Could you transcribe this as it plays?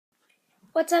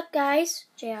What's up, guys?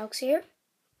 J-Alex here.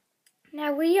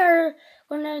 Now we are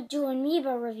going to do an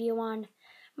Amiibo review on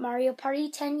Mario Party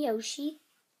 10 Yoshi,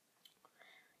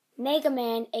 Mega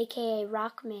Man aka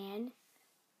Rockman,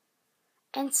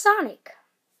 and Sonic.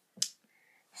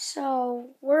 So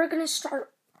we're going to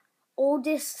start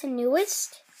oldest to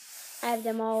newest. I have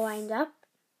them all lined up.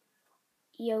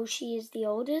 Yoshi is the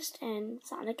oldest and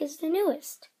Sonic is the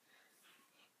newest.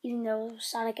 Even though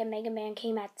Sonic and Mega Man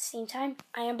came at the same time,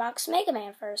 I unboxed Mega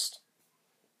Man first.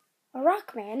 Or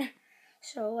Rockman.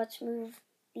 So let's move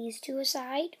these two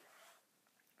aside.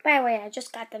 By the way, I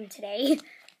just got them today.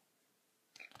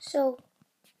 So,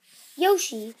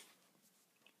 Yoshi.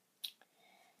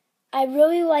 I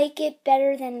really like it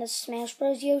better than the Smash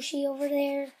Bros. Yoshi over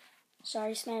there.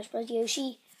 Sorry, Smash Bros.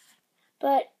 Yoshi.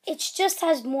 But it just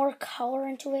has more color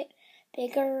into it.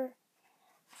 Bigger.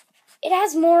 It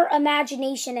has more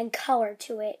imagination and color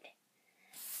to it.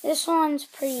 This one's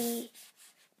pretty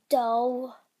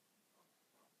dull.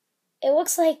 It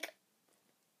looks like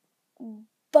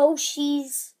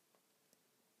Boshi's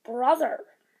brother.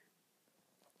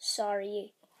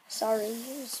 Sorry,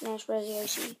 Smash Bros.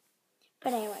 Yoshi.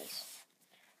 But anyways,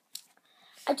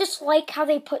 I just like how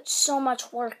they put so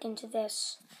much work into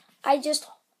this.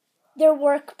 Their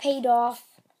work paid off.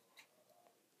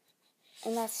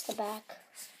 And that's the back.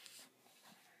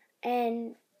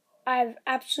 And I have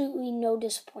absolutely no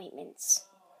disappointments.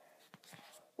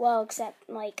 Well, except,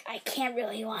 I can't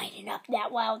really line it up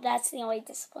that well. That's the only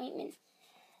disappointment.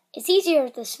 It's easier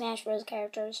with the Smash Bros.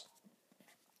 Characters.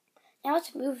 Now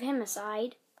let's move him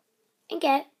aside and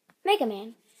get Mega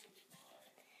Man.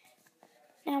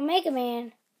 Now, Mega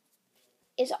Man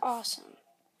is awesome.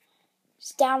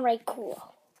 It's downright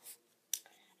cool.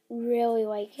 Really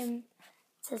like him.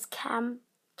 It says Capon.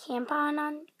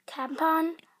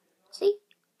 See?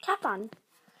 Capon.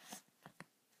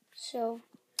 So,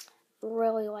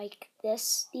 really like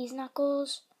these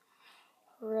knuckles.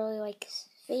 Really like his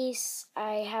face.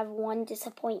 I have one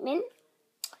disappointment.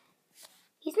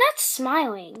 He's not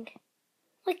smiling.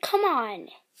 Come on.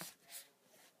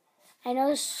 I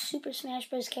know Super Smash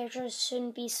Bros. Characters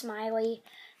shouldn't be smiley,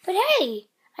 but hey,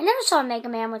 I never saw Mega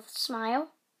Man with a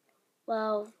smile.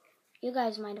 Well, you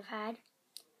guys might have had.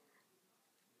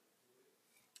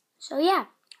 So yeah.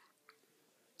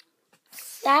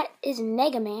 That is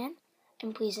Mega Man.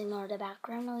 And please ignore the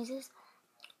background noises.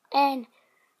 And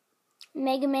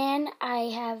Mega Man,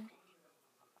 I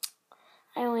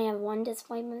only have one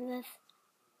disappointment with.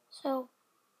 So,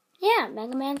 yeah,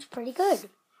 Mega Man's pretty good.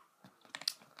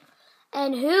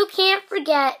 And who can't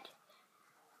forget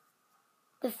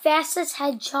the fastest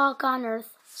hedgehog on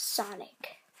Earth,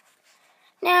 Sonic.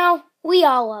 Now, we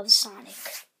all love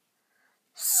Sonic.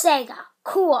 Sega,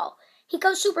 cool. He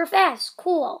goes super fast,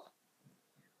 cool.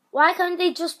 Why couldn't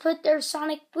they just put their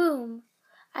Sonic Boom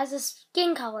as a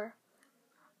skin color?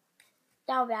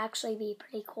 That would actually be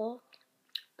pretty cool.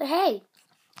 But hey,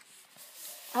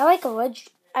 I like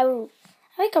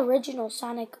original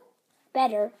Sonic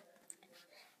better.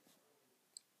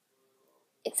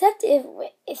 Except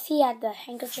if he had the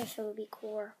handkerchief, it would be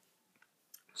cooler.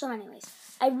 So anyways,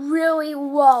 I really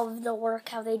love the work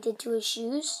how they did to his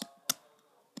shoes.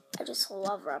 I just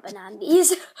love rubbing on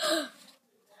these.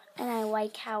 And I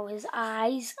like how his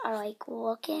eyes are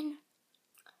looking.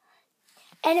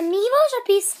 And Amiibos are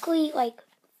basically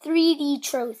 3D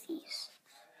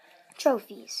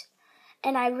trophies.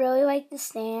 And I really like the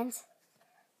stands.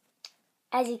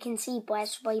 As you can see,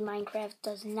 Blaster Boy Minecraft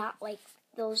does not like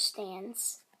those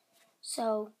stands.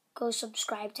 So go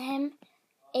subscribe to him,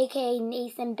 aka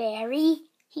Nathan Barry.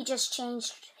 He just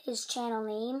changed his channel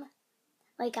name,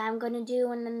 like I'm gonna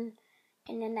do in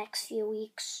the next few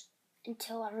weeks.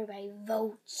 Until everybody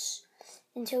votes.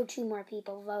 Until 2 more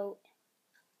people vote.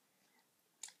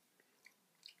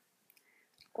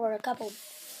 Or a couple.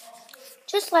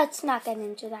 Just let's not get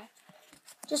into that.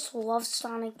 Just love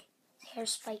Sonic. His hair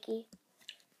spiky.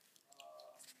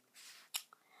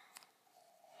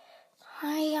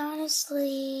 I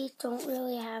honestly don't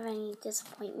really have any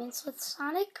disappointments with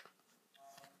Sonic.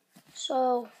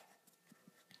 So,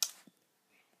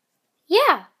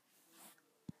 yeah.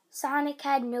 Sonic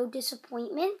had no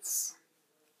disappointments.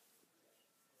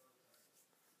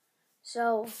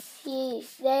 So, they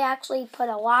actually put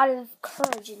a lot of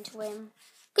courage into him.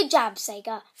 Good job,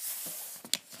 Sega.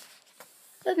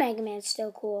 But Mega Man's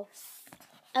still cool.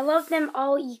 I love them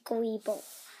all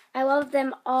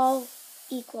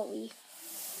equally.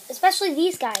 Especially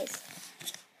these guys.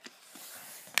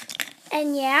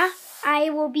 And yeah, I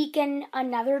will be getting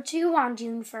another 2 on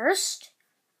June 1st.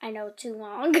 I know, too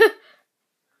long.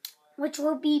 Which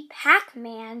will be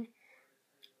Pac-Man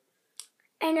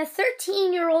and a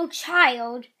 13-year-old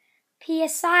child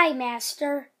PSI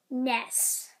Master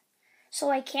Ness. So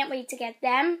I can't wait to get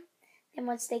them. And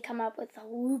once they come up with a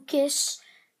Lucas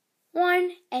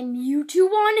one and Mewtwo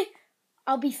one,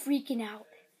 I'll be freaking out.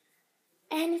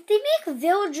 And if they make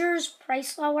Villager's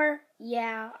price lower,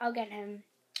 yeah, I'll get him.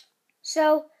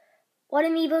 So, what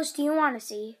Amiibos do you want to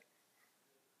see?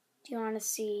 Do you want to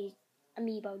see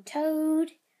Amiibo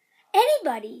Toad?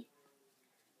 Anybody.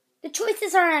 The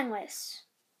choices are endless.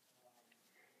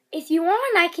 If you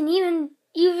want, I can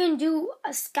even do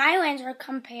a Skylander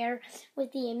compare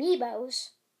with the Amiibos.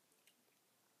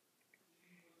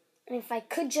 And if I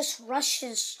could just rush to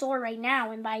the store right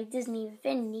now and buy Disney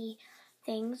Infinity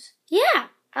things, yeah,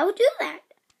 I would do that.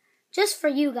 Just for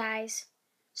you guys.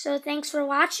 So thanks for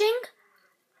watching.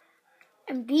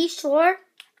 And be sure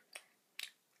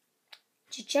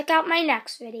to check out my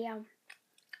next video.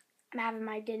 I'm having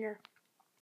my dinner.